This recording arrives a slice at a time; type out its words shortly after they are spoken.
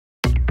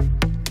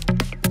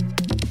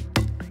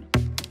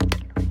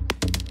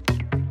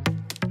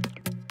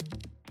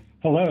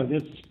Hello,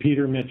 this is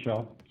Peter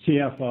Mitchell,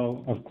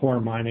 CFO of Coeur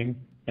Mining,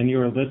 and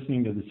you are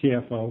listening to the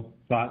CFO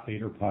Thought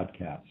Leader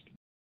podcast.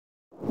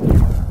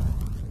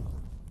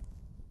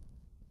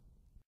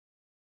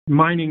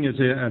 Mining is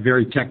a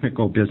very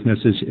technical business,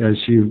 as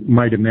you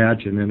might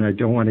imagine, and I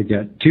don't want to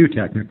get too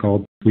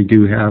technical. We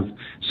do have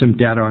some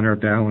debt on our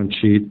balance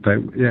sheet, but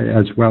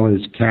as well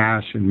as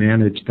cash, and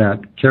manage that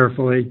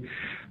carefully.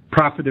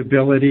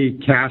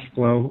 Profitability, cash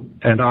flow,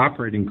 and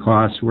operating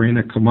costs. We're in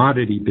a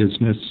commodity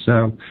business,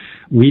 so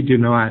we do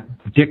not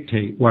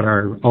dictate what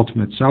our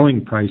ultimate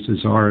selling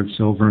prices are of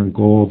silver and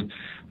gold.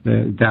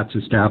 That's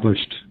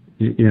established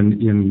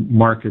in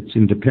markets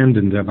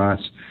independent of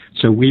us.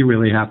 So we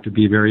really have to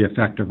be very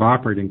effective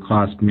operating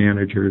cost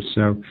managers.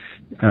 So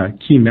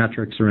key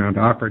metrics around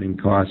operating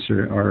costs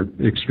are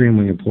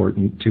extremely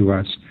important to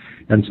us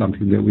and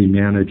something that we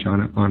manage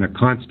on a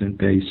constant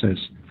basis.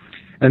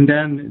 And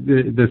then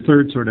the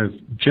third sort of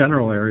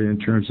general area in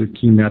terms of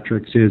key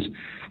metrics is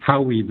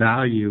how we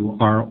value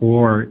our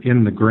ore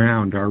in the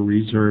ground, our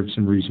reserves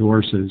and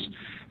resources,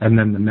 and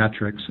then the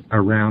metrics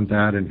around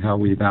that and how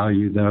we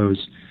value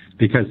those,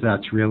 because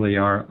that's really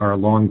our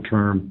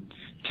long-term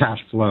cash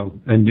flow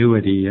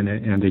annuity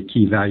and a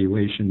key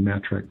valuation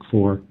metric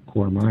for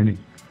Coeur Mining.